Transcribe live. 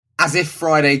As if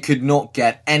Friday could not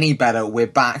get any better, we're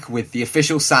back with the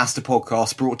official Saastr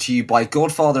podcast brought to you by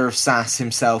Godfather of SaaS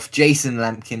himself, Jason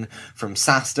Lemkin from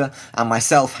Saastr, and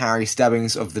myself, Harry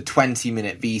Stebbings of the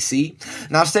 20-Minute VC.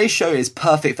 Now, today's show is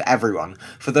perfect for everyone.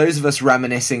 For those of us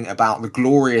reminiscing about the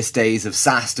glorious days of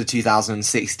Saastr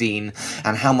 2016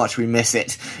 and how much we miss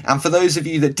it. And for those of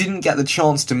you that didn't get the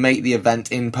chance to make the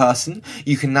event in person,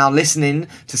 you can now listen in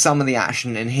to some of the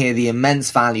action and hear the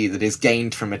immense value that is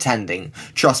gained from attending.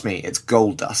 Trust me, it's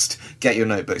gold dust. Get your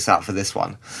notebooks out for this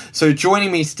one. So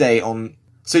joining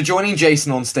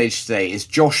Jason on stage today is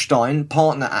Josh Stein,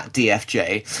 partner at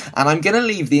DFJ, and I'm going to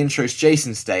leave the intros to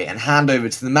Jason today and hand over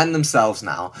to the men themselves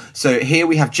now. So here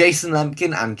we have Jason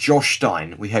Lemkin and Josh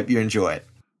Stein. We hope you enjoy it.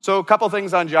 So a couple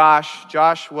things on Josh.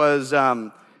 Josh was,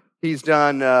 he's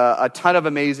done a ton of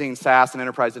amazing SaaS and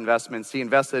enterprise investments. He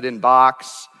invested in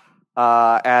Box,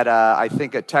 at I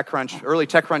think a early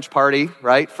TechCrunch party,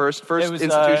 right? First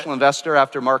institutional investor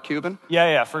after Mark Cuban.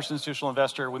 Yeah, first institutional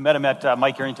investor. We met him at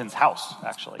Mike Arrington's house,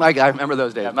 actually. I remember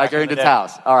those days. Yeah, Mike Arrington's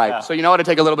house. All right, so you know how to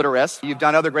take a little bit of risk. You've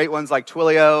done other great ones like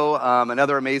Twilio and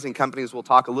other amazing companies we'll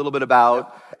talk a little bit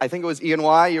about. I think it was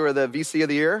E&Y. You were the VC of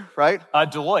the year, right?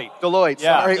 Deloitte.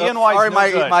 Yeah, sorry, E&Y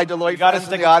my Deloitte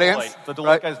friends in the audience. Deloitte. The Deloitte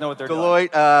right? guys know what they're doing.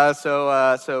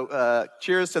 So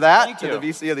cheers to that. Thank to you. The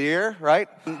VC of the year, right?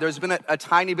 There's been a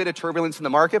tiny bit of turbulence in the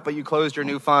market, but you closed your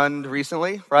new fund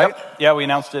recently, right? Yep. Yeah, we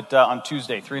announced it on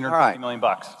Tuesday, $350 million.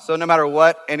 So no matter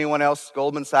what anyone else,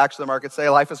 Goldman Sachs, the market say,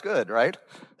 life is good, right?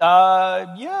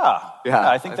 Yeah,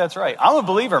 I think that's right. I'm a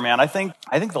believer, man. I think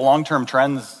the long-term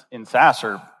trends in SaaS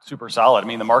are super solid. I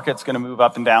mean, the market's going to move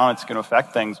up and down. It's going to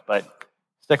affect things, but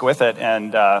stick with it.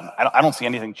 And I don't see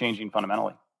anything changing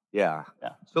fundamentally. Yeah.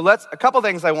 So a couple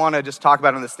things I want to just talk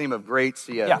about on this theme of great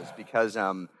CEOs, because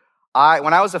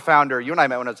when I was a founder, you and I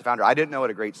met when I was a founder, I didn't know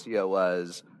what a great CEO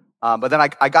was. But then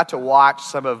I got to watch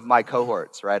some of my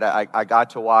cohorts, right? I got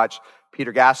to watch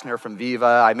Peter Gassner from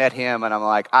Viva. I met him and I'm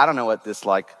like, I don't know what this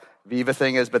Viva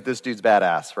thing is, but this dude's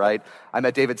badass, right? I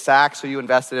met David Sachs, who you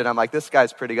invested in. I'm like, this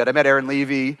guy's pretty good. I met Aaron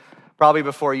Levy probably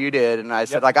before you did. And I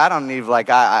said, I don't need,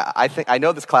 I think, I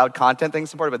know this cloud content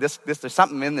thing's important, but there's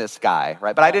something in this guy,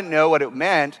 right? But I didn't know what it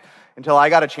meant until I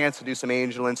got a chance to do some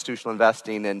angel institutional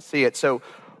investing and see it. So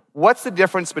what's the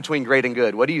difference between great and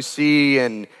good? What do you see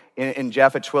in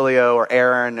Jeff at Twilio or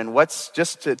Aaron? And what's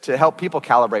just to help people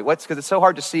calibrate? Because it's so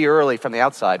hard to see early from the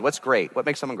outside. What's great? What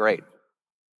makes someone great?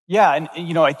 Yeah, and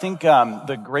I think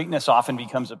the greatness often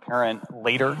becomes apparent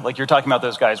later. Like you're talking about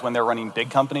those guys when they're running big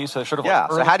companies. So sort of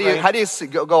So how do you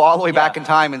go all the way back in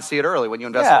time and see it early when you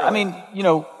invest? Early? I mean,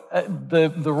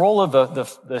 the role of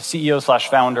the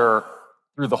CEO/founder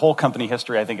through the whole company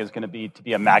history, I think, is going to be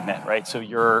a magnet, right? So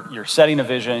you're setting a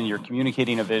vision, you're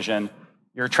communicating a vision,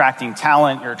 you're attracting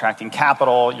talent, you're attracting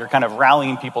capital, you're kind of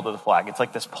rallying people to the flag. It's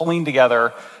like this pulling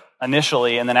together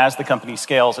initially, and then as the company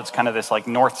scales, it's kind of this like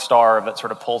North Star that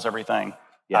sort of pulls everything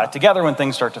together when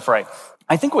things start to fray.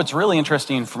 I think what's really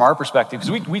interesting from our perspective,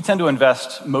 because we tend to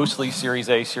invest mostly Series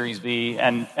A, Series B,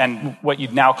 and what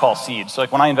you'd now call seed. So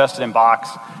like when I invested in Box,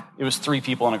 it was 3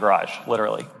 people in a garage,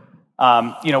 literally.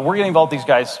 We're getting involved with these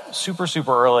guys super,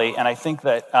 super early, and I think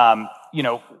that,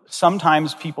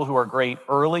 sometimes people who are great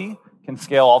early can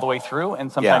scale all the way through,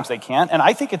 and sometimes they can't. And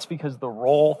I think it's because the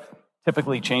role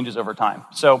typically changes over time.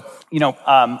 So,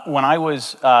 when I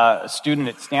was a student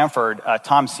at Stanford,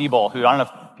 Tom Siebel, who I don't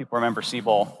know if people remember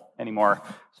Siebel anymore,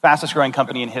 fastest growing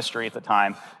company in history at the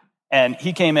time. And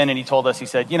he came in and he told us, he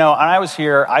said, when I was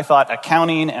here, I thought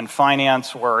accounting and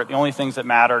finance were the only things that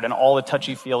mattered, and all the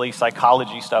touchy-feely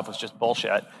psychology stuff was just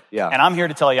bullshit. Yeah. And I'm here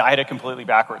to tell you, I had it completely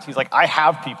backwards. He's like, I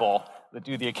have people that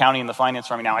do the accounting and the finance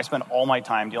for me now. I spend all my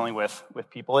time dealing with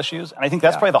people issues. And I think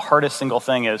that's probably the hardest single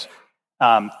thing is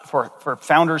for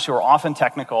founders who are often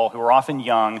technical, who are often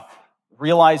young,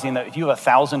 realizing that if you have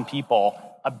 1,000 people,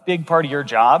 a big part of your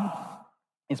job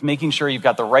is making sure you've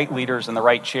got the right leaders in the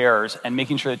right chairs and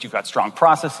making sure that you've got strong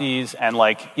processes and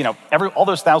all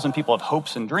those 1,000 people have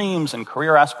hopes and dreams and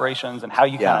career aspirations and how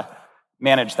you kind of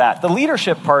manage that. The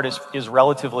leadership part is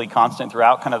relatively constant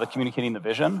throughout, kind of the communicating the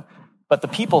vision, but the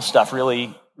people stuff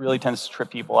really, really tends to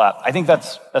trip people up. I think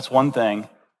that's one thing.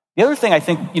 The other thing I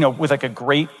think, with like a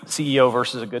great CEO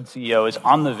versus a good CEO is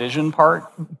on the vision part,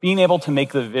 being able to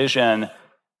make the vision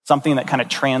something that kind of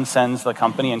transcends the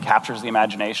company and captures the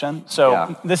imagination.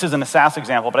 So this isn't a SaaS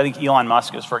example, but I think Elon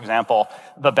Musk is, for example,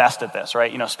 the best at this,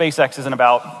 right? SpaceX isn't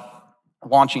about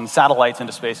launching satellites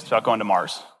into space, it's about going to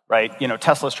Mars, right?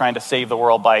 Tesla's trying to save the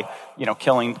world by,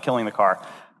 killing the car.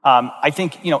 I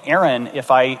think, Aaron, if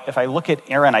I look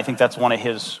at Aaron, I think that's one of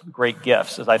his great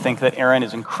gifts, is I think that Aaron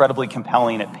is incredibly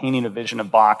compelling at painting a vision of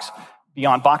Box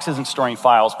beyond. Box isn't storing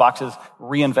files. Box is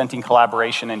reinventing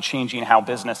collaboration and changing how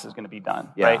business is going to be done,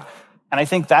 right? And I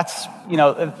think that's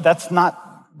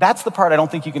the part I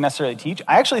don't think you can necessarily teach.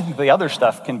 I actually think the other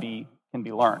stuff can be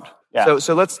learned. Yeah.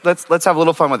 So let's have a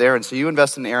little fun with Aaron. So you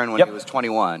invested in Aaron when he was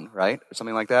 21, right? Or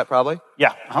something like that, probably?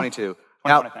 Yeah. 22.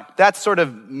 Now, that's sort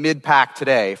of mid-pack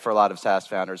today for a lot of SaaS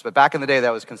founders, but back in the day,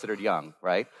 that was considered young,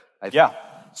 right? Yeah.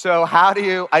 So how do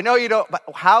you, I know you don't, but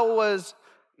how was,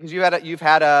 because you've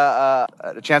had a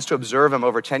chance to observe him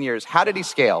over 10 years, how did he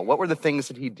scale? What were the things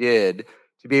that he did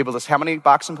to be able to, how many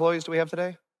Box employees do we have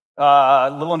today? A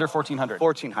little under 1,400.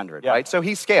 1,400, right? So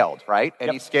he scaled, right?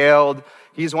 And he scaled,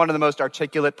 he's one of the most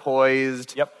articulate,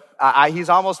 poised. He's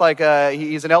almost like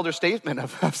he's an elder statesman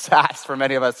of SaaS for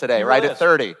many of us today, right? At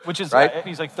 30, which is right.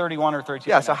 He's like 31 or 32.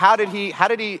 Yeah. So how did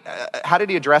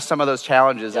he address some of those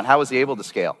challenges, and how was he able to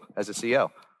scale as a CEO?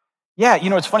 Yeah,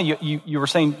 it's funny. You were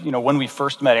saying, when we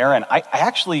first met Aaron, I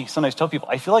actually sometimes tell people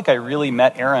I feel like I really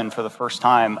met Aaron for the first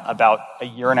time about a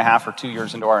year and a half or 2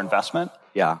 years into our investment.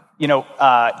 Yeah.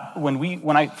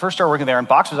 When I first started working there, and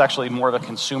Box was actually more of a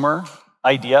consumer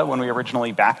idea when we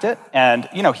originally backed it. And,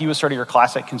 he was sort of your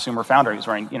classic consumer founder. He was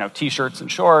wearing, T-shirts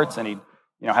and shorts, and he'd,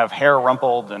 have hair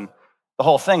rumpled and the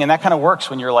whole thing. And that kind of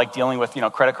works when you're like dealing with,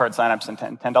 credit card signups and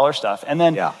 $10 stuff. And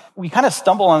then we kind of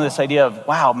stumble on this idea of,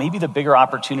 wow, maybe the bigger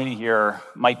opportunity here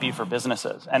might be for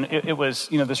businesses. And it was,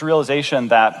 this realization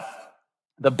that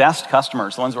the best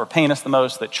customers, the ones that were paying us the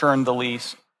most, that churned the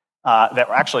least, that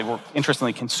actually were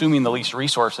interestingly consuming the least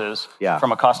resources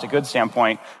from a cost of goods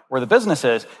standpoint, were the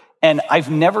businesses. And I've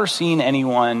never seen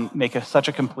anyone make such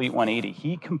a complete 180.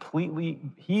 He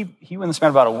in the span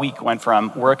of about a week went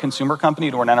from we're a consumer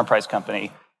company to an enterprise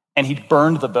company, and he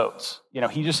burned the boats.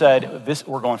 He just said,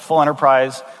 we're going full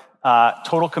enterprise,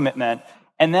 total commitment.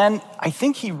 And then I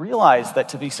think he realized that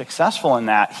to be successful in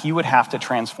that, he would have to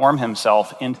transform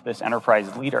himself into this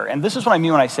enterprise leader. And this is what I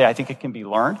mean when I say I think it can be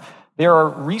learned. There are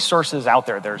resources out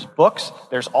there. There's books.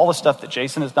 There's all the stuff that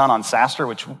Jason has done on Saastr,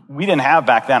 which we didn't have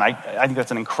back then. I think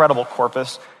that's an incredible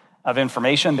corpus of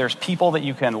information. There's people that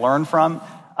you can learn from.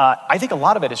 I think a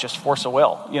lot of it is just force of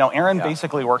will. Aaron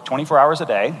basically worked 24 hours a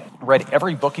day, read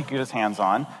every book he could get his hands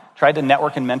on, tried to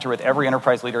network and mentor with every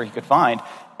enterprise leader he could find.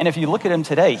 And if you look at him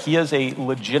today, he is a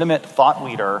legitimate thought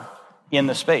leader in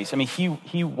the space. I mean,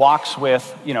 he walks with,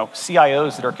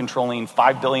 CIOs that are controlling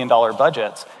 $5 billion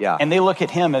budgets, and they look at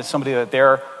him as somebody that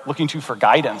they're looking to for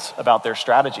guidance about their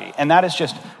strategy. And that is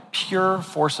just pure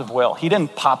force of will. He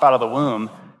didn't pop out of the womb,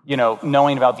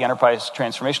 knowing about the enterprise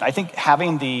transformation. I think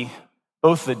having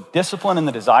both the discipline and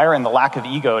the desire and the lack of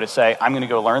ego to say, I'm going to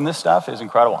go learn this stuff is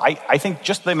incredible. I think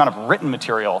just the amount of written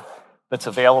material that's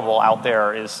available out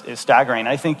there is staggering.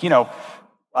 I think,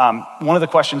 one of the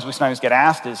questions we sometimes get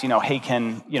asked is, hey,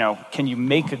 can you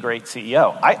make a great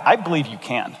CEO? I believe you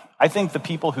can. I think the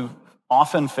people who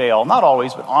often fail, not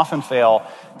always, but often fail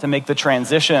to make the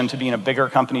transition to being a bigger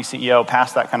company CEO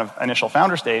past that kind of initial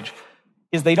founder stage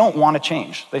is they don't want to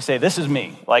change. They say, this is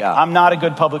me. I'm not a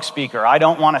good public speaker. I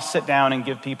don't want to sit down and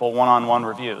give people one-on-one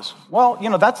reviews. Well,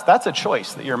 that's a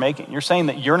choice that you're making. You're saying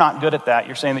that you're not good at that.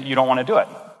 You're saying that you don't want to do it.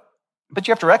 But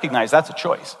you have to recognize that's a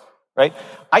choice. Right?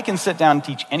 I can sit down and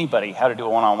teach anybody how to do a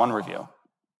one-on-one review.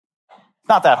 It's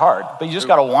not that hard, but you just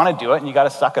got to want to do it, and you got to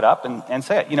suck it up and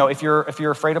say it. If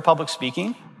you're afraid of public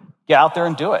speaking, get out there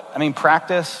and do it. I mean,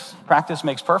 practice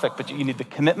makes perfect, but you need the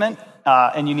commitment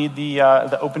and you need the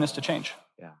openness to change.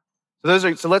 Yeah.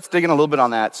 So let's dig in a little bit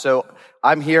on that. So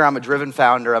I'm here. I'm a driven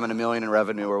founder. I'm in $1 million in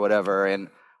revenue or whatever, and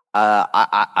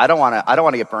I don't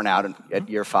want to get burnt out at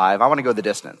year 5. I want to go the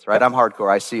distance, right? I'm hardcore.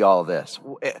 I see all of this.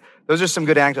 Those are some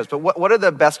good anecdotes. But what are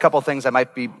the best couple of things I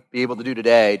might be able to do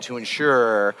today to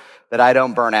ensure that I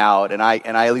don't burn out and I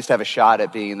at least have a shot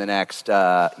at being the next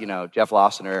Jeff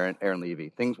Lawson or Aaron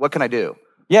Levy? What can I do?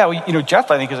 Yeah, well,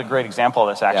 Jeff, I think, is a great example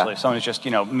of this. Actually, someone who's just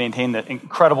maintained the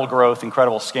incredible growth,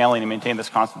 incredible scaling, and maintained this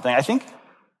constant thing. I think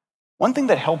one thing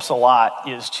that helps a lot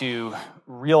is to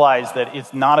realize that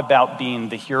it's not about being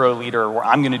the hero leader where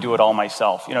I'm going to do it all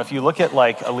myself. If you look at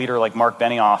like a leader like Mark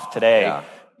Benioff today,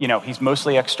 he's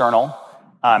mostly external.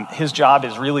 His job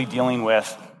is really dealing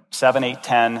with 7, 8,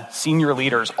 10 senior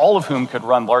leaders, all of whom could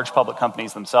run large public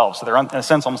companies themselves. So they're in a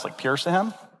sense almost like peers to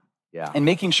him. And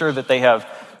making sure that they have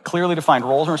clearly defined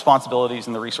roles and responsibilities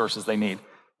and the resources they need.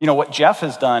 What Jeff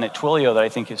has done at Twilio that I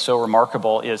think is so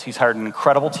remarkable is he's hired an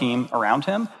incredible team around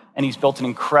him, and he's built an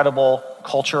incredible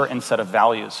culture and set of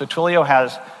values. So Twilio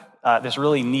has this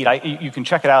really neat, you can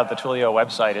check it out at the Twilio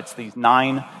website. It's these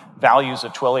 9 values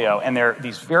of Twilio, and they're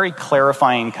these very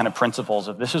clarifying kind of principles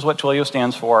of this is what Twilio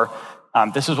stands for,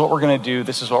 this is what we're going to do,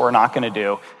 this is what we're not going to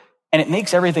do. And it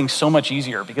makes everything so much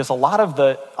easier because a lot of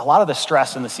the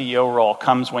stress in the CEO role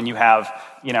comes when you have,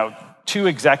 two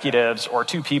executives or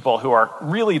two people who are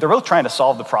they're both trying to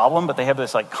solve the problem, but they have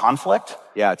this like conflict.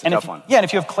 Yeah, it's a tough one. Yeah, and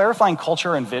if you have clarifying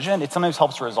culture and vision, it sometimes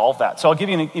helps resolve that. So I'll give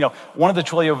you one of the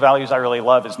Twilio values I really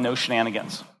love is no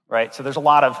shenanigans, right? So there's a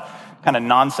lot of kind of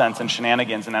nonsense and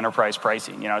shenanigans in enterprise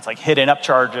pricing. It's like hidden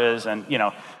upcharges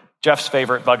and, Jeff's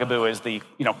favorite bugaboo is the,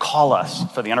 call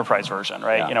us for the enterprise version,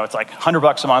 right? Yeah. It's like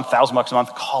 $100 a month, $1,000 a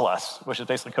month, call us, which is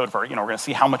basically code for, we're going to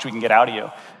see how much we can get out of you.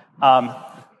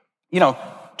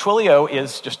 Twilio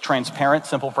is just transparent,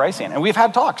 simple pricing. And we've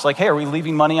had talks like, hey, are we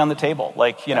leaving money on the table?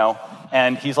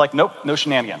 And he's like, nope, no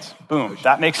shenanigans. Boom.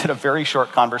 That makes it a very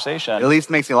short conversation. It at least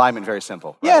makes the alignment very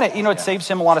simple. Right? Yeah, and it saves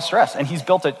him a lot of stress. And he's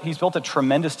built a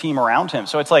tremendous team around him.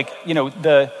 So it's like,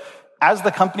 as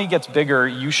the company gets bigger,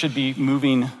 you should be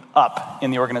moving up in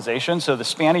the organization. So the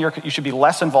span of you should be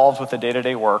less involved with the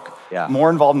day-to-day work, more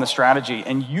involved in the strategy,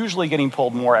 and usually getting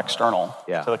pulled more external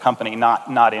to the company,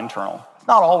 not internal.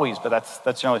 Not always, but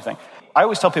that's generally the thing. I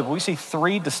always tell people we see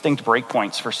 3 distinct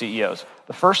breakpoints for CEOs.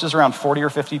 The first is around 40 or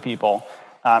 50 people,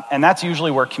 and that's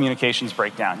usually where communications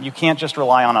break down. You can't just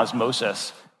rely on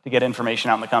osmosis to get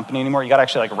information out in the company anymore. You got to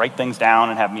actually write things down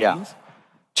and have meetings. Yeah.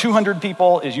 200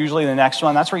 people is usually the next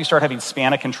one. That's where you start having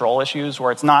span of control issues,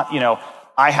 where it's not,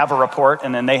 I have a report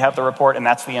and then they have the report and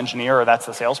that's the engineer or that's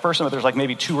the salesperson, but there's like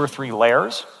maybe 2 or 3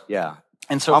 layers. Yeah.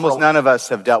 And so almost none of us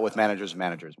have dealt with managers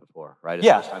before, right?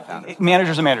 As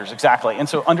managers and managers, exactly. And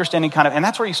so understanding and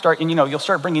that's where you start, and you'll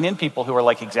start bringing in people who are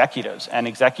like executives, and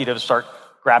executives start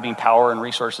grabbing power and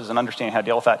resources and understanding how to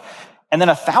deal with that. And then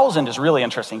 1,000 is really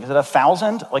interesting, because at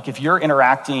 1,000, like if you're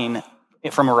interacting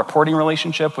from a reporting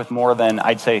relationship with more than,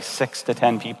 I'd say, 6 to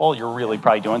 10 people, you're really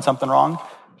probably doing something wrong.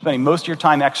 Spending most of your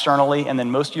time externally, and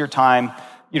then most of your time,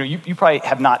 you probably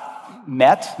have not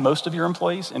met most of your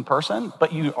employees in person,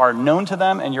 but you are known to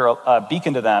them and you're a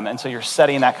beacon to them. And so you're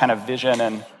setting that kind of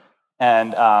vision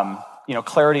and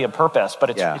clarity of purpose.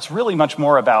 But it's really much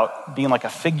more about being like a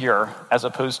figure as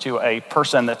opposed to a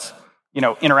person that's,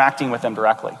 interacting with them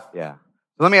directly. Yeah.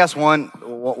 So let me ask one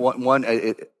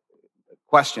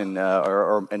question,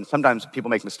 and sometimes people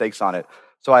make mistakes on it.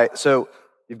 So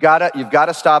you've got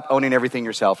to stop owning everything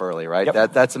yourself early, right?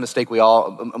 Yep. That's a mistake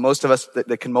most of us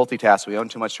that can multitask, we own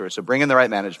too much to it. So bring in the right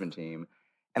management team.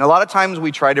 And a lot of times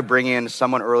we try to bring in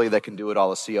someone early that can do it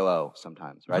all, a COO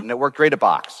sometimes, right? Mm-hmm. And it worked great at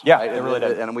Box. Yeah, right? It really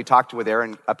did. And we talked with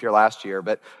Aaron up here last year,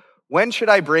 but when should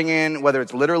I bring in, whether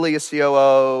it's literally a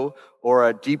COO or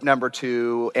a deep number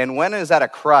 2, and when is that a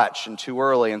crutch and too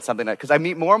early and something because I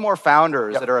meet more and more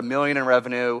founders that are $1 million in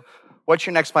revenue. What's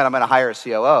your next plan? I'm going to hire a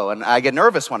COO. And I get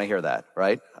nervous when I hear that,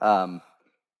 right?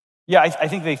 I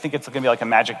think they think it's going to be like a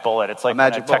magic bullet. It's like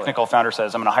when a technical founder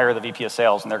says, I'm going to hire the VP of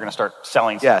sales, and they're going to start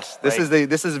selling stuff. Yes,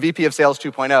 this is VP of sales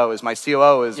 2.0, is my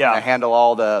COO is going to handle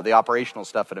all the operational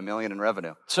stuff at $1 million in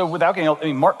revenue. So without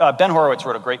getting, Ben Horowitz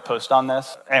wrote a great post on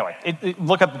this. Anyway,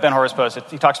 look up the Ben Horowitz post.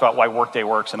 He talks about why Workday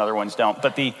works and other ones don't.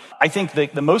 But I think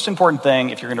the most important thing,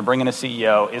 if you're going to bring in a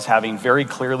CEO, is having very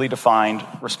clearly defined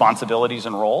responsibilities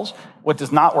and roles. What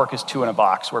does not work is 2 in a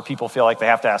box, where people feel like they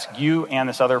have to ask you and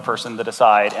this other person to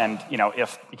decide. And,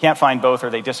 if you can't find both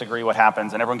or they disagree, what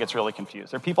happens? And everyone gets really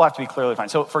confused. People have to be clearly defined.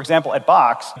 So, for example, at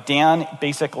Box, Dan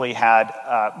basically had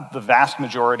the vast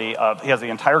majority he has the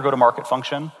entire go-to-market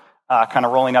function kind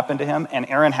of rolling up into him. And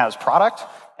Aaron has product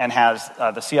and has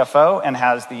the CFO and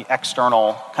has the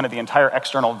external, kind of the entire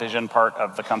external vision part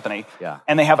of the company. Yeah.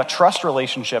 And they have a trust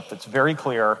relationship that's very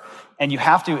clear. And you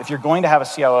have to, if you're going to have a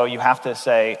COO, you have to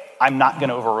say, I'm not going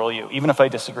to overrule you, even if I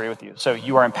disagree with you. So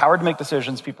you are empowered to make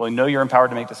decisions. People know you're empowered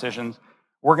to make decisions.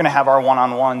 We're going to have our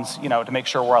one-on-ones, to make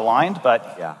sure we're aligned.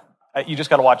 But you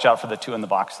just got to watch out for the 2 in the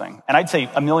box thing. And I'd say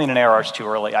 $1 million in ARR is too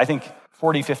early. I think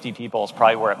 40, 50 people is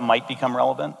probably where it might become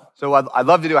relevant. So I'd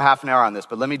love to do a half an hour on this,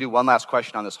 but let me do one last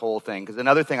question on this whole thing. Because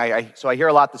another thing, I hear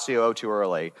a lot the COO too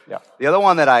early. Yeah. The other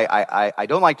one that I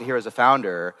don't like to hear as a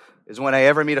founder is when I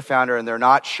ever meet a founder and they're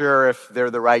not sure if they're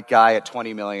the right guy at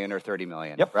 20 million or 30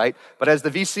 million, right? But as the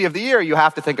VC of the year, you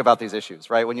have to think about these issues,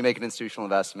 right? When you make an institutional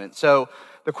investment. So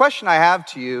the question I have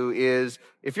to you is,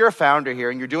 if you're a founder here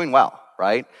and you're doing well,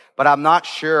 right? But I'm not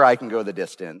sure I can go the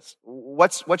distance.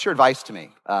 What's your advice to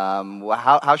me?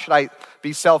 How should I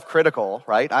be self-critical,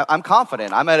 right? I'm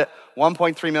confident. I'm at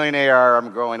 1.3 million ARR.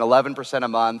 I'm growing 11% a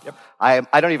month. Yep.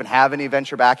 I don't even have any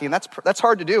venture backing. That's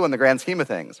hard to do in the grand scheme of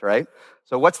things, right?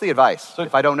 So what's the advice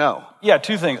if I don't know? Yeah,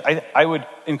 2 things. I would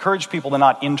encourage people to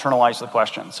not internalize the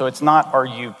question. So it's not, are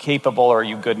you capable or are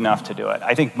you good enough to do it?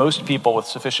 I think most people with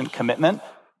sufficient commitment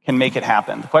can make it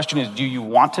happen. The question is, do you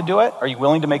want to do it? Are you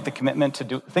willing to make the commitment to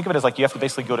do? Think of it as like you have to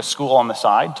basically go to school on the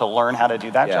side to learn how to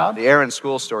do that job. The Aaron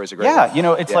school story is a great one. Yeah, you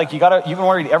know, it's like you want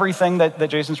to read everything that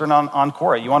Jason's written on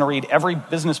Quora. You want to read every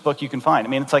business book you can find. I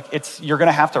mean, it's like you're going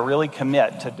to have to really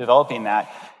commit to developing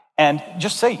that. And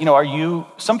just say, you know,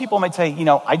 some people might say, you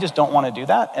know, I just don't want to do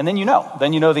that. And then you know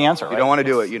the answer. If you don't want to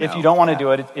do it, you know. If you don't want to do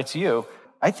it, it's you.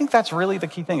 I think that's really the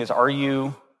key thing is,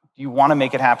 do you want to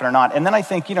make it happen or not? And then I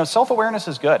think, you know, self-awareness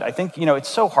is good. I think, you know, it's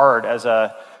so hard as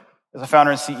a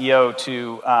founder and CEO to,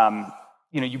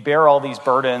 you know, you bear all these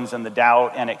burdens and the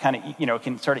doubt, and it kind of, you know,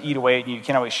 can sort of eat away, and you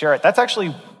can't always share it. That's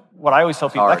actually what I always tell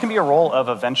people. That can be a role of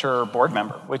a venture board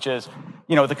member, which is,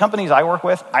 you know, the companies I work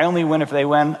with, I only win if they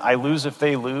win. I lose if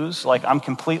they lose. Like, I'm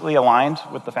completely aligned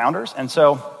with the founders. And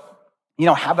so, you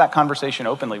know, have that conversation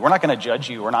openly. We're not going to judge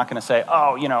you. We're not going to say,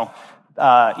 oh, you know,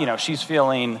 she's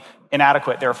feeling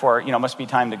inadequate, therefore, you know, must be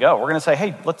time to go. We're going to say,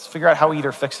 hey, let's figure out how we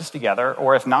either fix this together,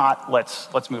 or if not,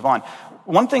 let's move on.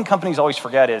 One thing companies always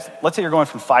forget is, let's say you're going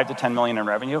from 5 to 10 million in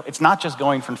revenue. It's not just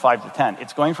going from 5 to 10.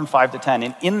 It's going from 5 to 10.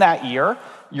 And in that year,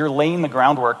 you're laying the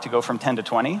groundwork to go from 10 to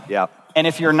 20. Yeah. And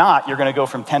if you're not, you're going to go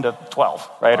from 10 to 12,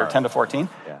 right? Or 10 to 14.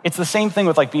 Yeah. It's the same thing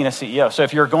with like being a CEO. So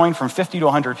if you're going from 50 to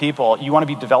 100 people, you want to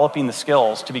be developing the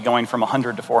skills to be going from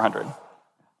 100 to 400.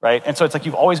 Right? And so it's like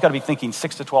you've always got to be thinking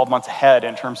 6 to 12 months ahead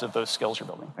in terms of those skills you're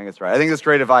building. I think that's right. I think that's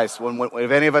great advice.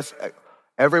 If any of us,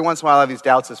 every once in a while I have these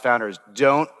doubts as founders,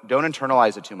 don't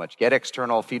internalize it too much. Get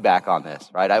external feedback on this,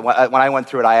 right? When I went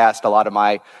through it, I asked a lot of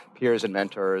my peers and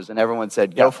mentors, and everyone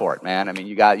said, go for it, man. I mean,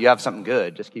 you have something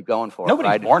good. Just keep going for it.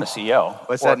 Nobody's born a CEO.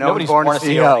 What's that? Nobody's born a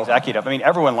CEO or an executive. I mean,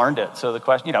 everyone learned it. So the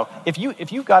question, you know, if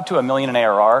you got to $1 million in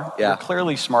ARR, you're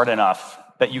clearly smart enough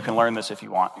that you can learn this if you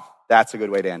want. That's a good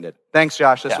way to end it. Thanks,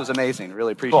 Josh. This was amazing.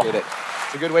 Really appreciate it.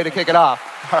 It's a good way to kick it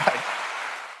off. All right.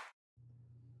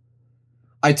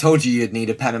 I told you you'd need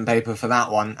a pen and paper for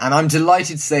that one, and I'm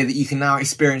delighted to say that you can now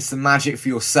experience the magic for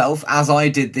yourself, as I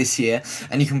did this year,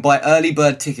 and you can buy early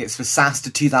bird tickets for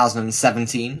Saastr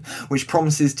 2017, which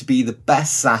promises to be the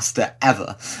best Saastr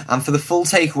ever. And for the full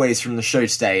takeaways from the show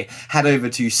today, head over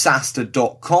to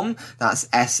saastr.com, that's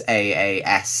SAASTR.com,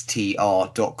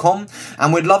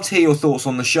 and we'd love to hear your thoughts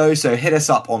on the show, so hit us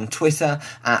up on Twitter,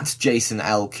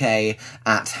 @JasonLK,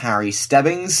 @Harry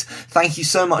Stebbings. Thank you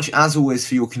so much, as always,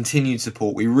 for your continued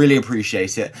support. We really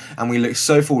appreciate it, and we look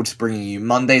so forward to bringing you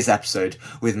Monday's episode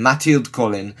with Mathilde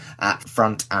Collin at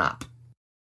Front App.